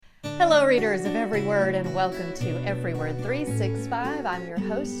Hello, readers of Every Word, and welcome to Every Word 365. I'm your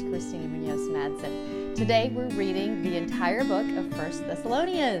host, Christina Munoz-Madsen. Today, we're reading the entire book of 1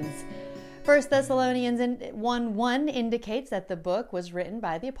 Thessalonians. 1 Thessalonians 1:1 indicates that the book was written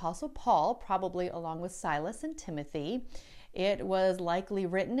by the Apostle Paul, probably along with Silas and Timothy. It was likely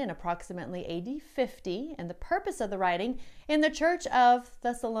written in approximately AD 50, and the purpose of the writing, in the church of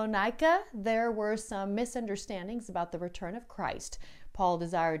Thessalonica, there were some misunderstandings about the return of Christ. Paul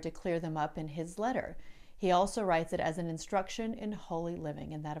desired to clear them up in his letter. He also writes it as an instruction in holy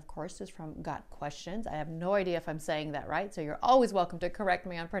living, and that, of course, is from Got Questions. I have no idea if I'm saying that right, so you're always welcome to correct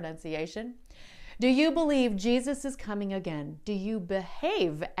me on pronunciation. Do you believe Jesus is coming again? Do you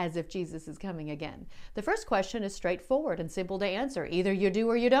behave as if Jesus is coming again? The first question is straightforward and simple to answer. Either you do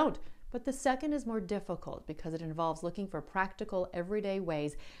or you don't. But the second is more difficult because it involves looking for practical, everyday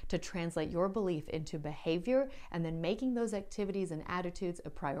ways to translate your belief into behavior and then making those activities and attitudes a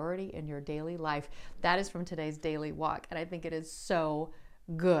priority in your daily life. That is from today's daily walk, and I think it is so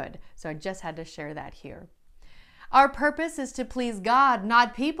good. So I just had to share that here. Our purpose is to please God,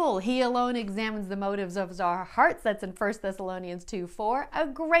 not people. He alone examines the motives of our hearts. That's in 1 Thessalonians 2:4. A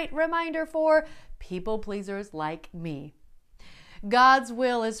great reminder for people pleasers like me. God's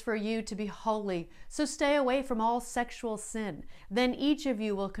will is for you to be holy, so stay away from all sexual sin. Then each of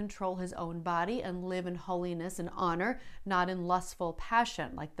you will control his own body and live in holiness and honor, not in lustful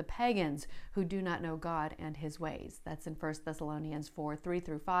passion like the pagans who do not know God and his ways. That's in 1 Thessalonians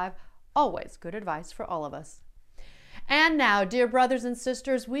 4:3-5. Always good advice for all of us. And now, dear brothers and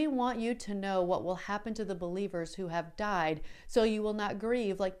sisters, we want you to know what will happen to the believers who have died, so you will not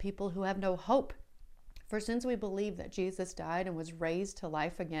grieve like people who have no hope. For since we believe that Jesus died and was raised to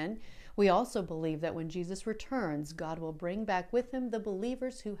life again, we also believe that when Jesus returns, God will bring back with him the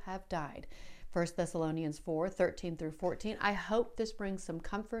believers who have died. 1 Thessalonians 4:13-14. I hope this brings some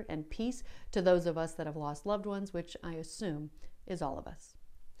comfort and peace to those of us that have lost loved ones, which I assume is all of us.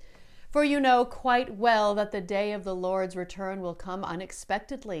 For you know quite well that the day of the Lord's return will come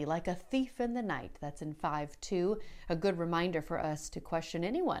unexpectedly, like a thief in the night. That's in 5:2. A good reminder for us to question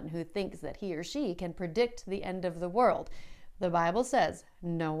anyone who thinks that he or she can predict the end of the world. The Bible says,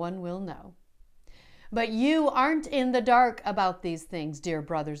 no one will know. But you aren't in the dark about these things, dear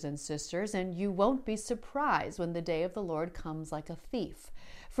brothers and sisters, and you won't be surprised when the day of the Lord comes like a thief.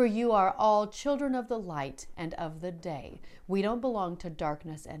 For you are all children of the light and of the day. We don't belong to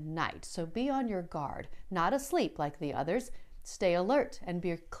darkness and night, so be on your guard, not asleep like the others. Stay alert and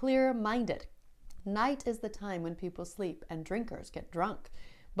be clear-minded. Night is the time when people sleep and drinkers get drunk.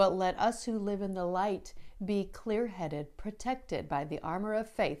 But let us who live in the light be clear-headed, protected by the armor of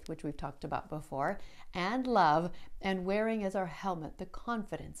faith, which we've talked about before, and love, and wearing as our helmet the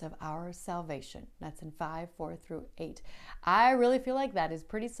confidence of our salvation. That's in 5:4-8. I really feel like that is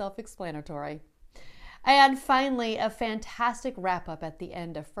pretty self-explanatory. And finally, a fantastic wrap-up at the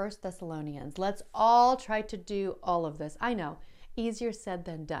end of 1 Thessalonians. Let's all try to do all of this. I know, easier said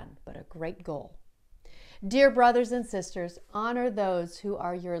than done, but a great goal. Dear brothers and sisters, honor those who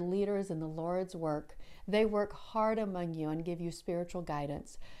are your leaders in the Lord's work. They work hard among you and give you spiritual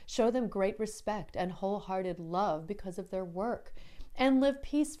guidance. Show them great respect and wholehearted love because of their work, and live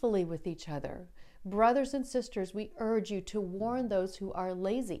peacefully with each other. Brothers and sisters, we urge you to warn those who are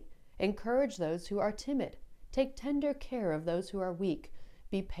lazy, encourage those who are timid, take tender care of those who are weak.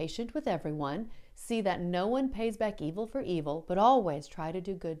 Be patient with everyone. See that no one pays back evil for evil, but always try to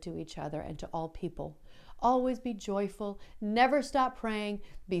do good to each other and to all people. Always be joyful, never stop praying,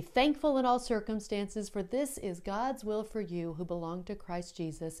 be thankful in all circumstances, for this is God's will for you who belong to Christ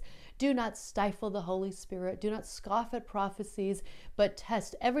Jesus. Do not stifle the Holy Spirit, do not scoff at prophecies, but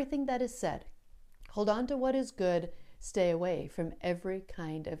test everything that is said. Hold on to what is good, stay away from every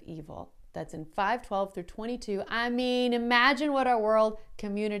kind of evil. That's in 5:12-22. I mean, imagine what our world,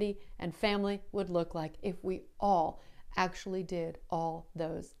 community, and family would look like if we all actually did all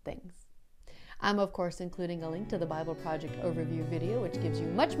those things. I'm, of course, including a link to the Bible Project overview video, which gives you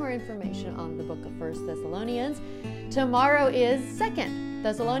much more information on the book of 1 Thessalonians. Tomorrow is 2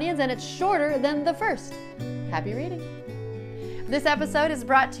 Thessalonians, and it's shorter than the first. Happy reading. This episode is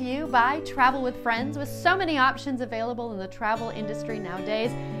brought to you by Travel with Friends. With so many options available in the travel industry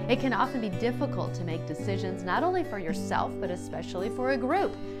nowadays, it can often be difficult to make decisions not only for yourself, but especially for a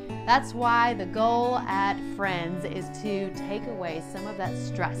group. That's why the goal at Friends is to take away some of that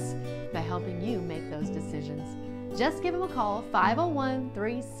stress by helping you make those decisions. Just give them a call,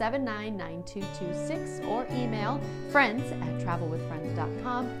 501-379-9226, or email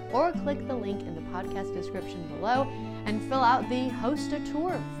friends@travelwithfriends.com, or click the link in the podcast description below and fill out the Host a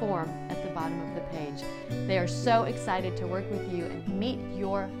Tour form at the bottom of the page. They are so excited to work with you and meet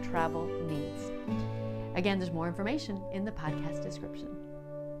your travel needs. Again, there's more information in the podcast description.